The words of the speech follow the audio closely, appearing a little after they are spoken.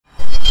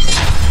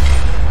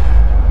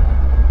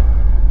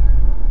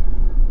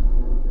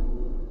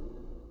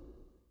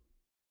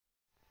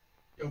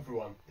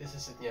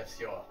is Sidney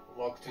F.C.R.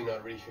 Welcome to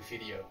another review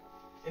video.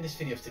 In this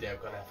video of today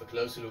I'm gonna have a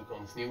closer look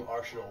on this new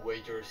Arsenal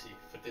away jersey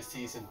for this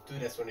season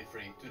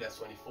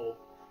 2023-2024.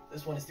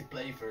 This one is the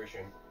play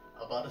version.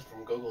 I bought it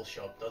from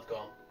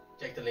Gogoalshop.cc.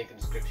 Check the link in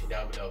the description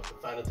down below to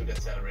find out who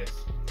that seller is.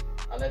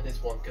 I let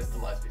this one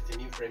customized with the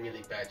new Premier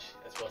League badge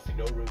as well as the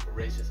No Room for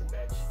Racism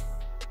badge.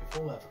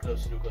 Before we have a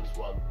closer look on this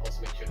one,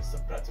 also make sure to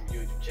subscribe to my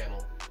YouTube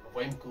channel. I have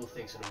way more cool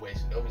things on the way,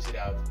 so don't miss it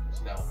out.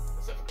 So now,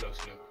 let's have a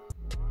closer look.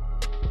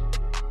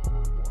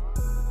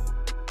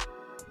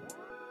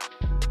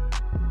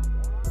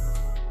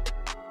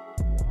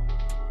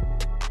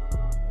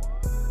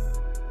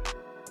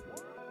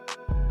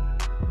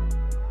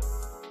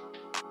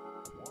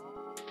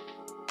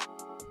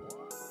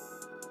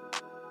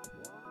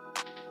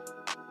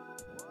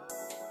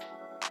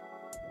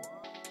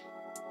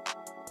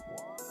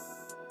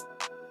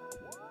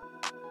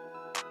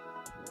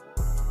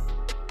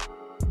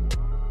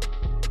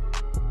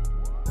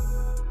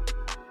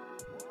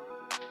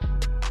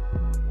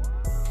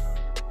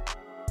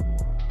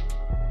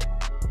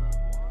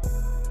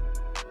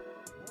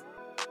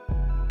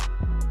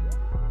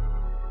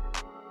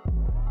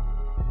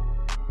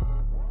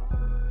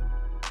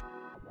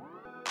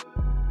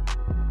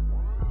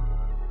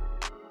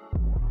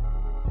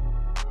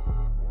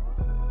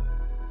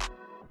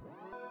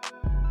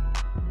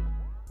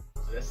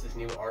 That's this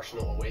new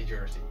Arsenal away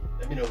jersey.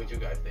 Let me know what you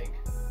guys think.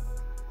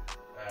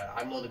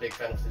 I'm not a big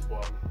fan of this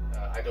one.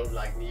 I don't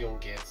like neon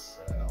kits.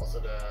 Also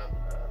the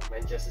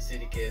Manchester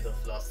City kit of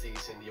last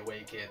season, the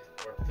away kit,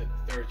 or the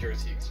third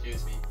jersey,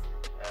 excuse me.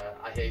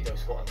 I hate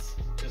those ones.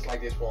 Just like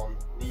this one,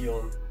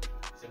 neon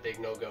is a big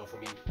no-go for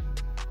me.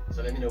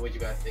 So let me know what you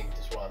guys think of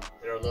this one.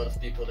 There are a lot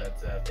of people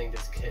that think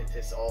this kit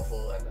is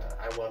awful, and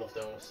I'm one of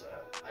those.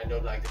 I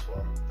don't like this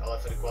one.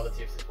 However, the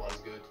quality of this one is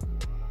good.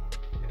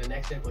 In the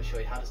next step, I'll show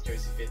you how this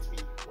jersey fits me.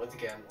 Once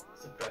again,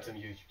 subscribe to my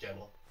YouTube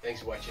channel.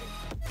 Thanks for watching.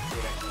 See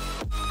you next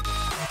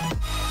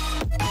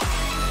time.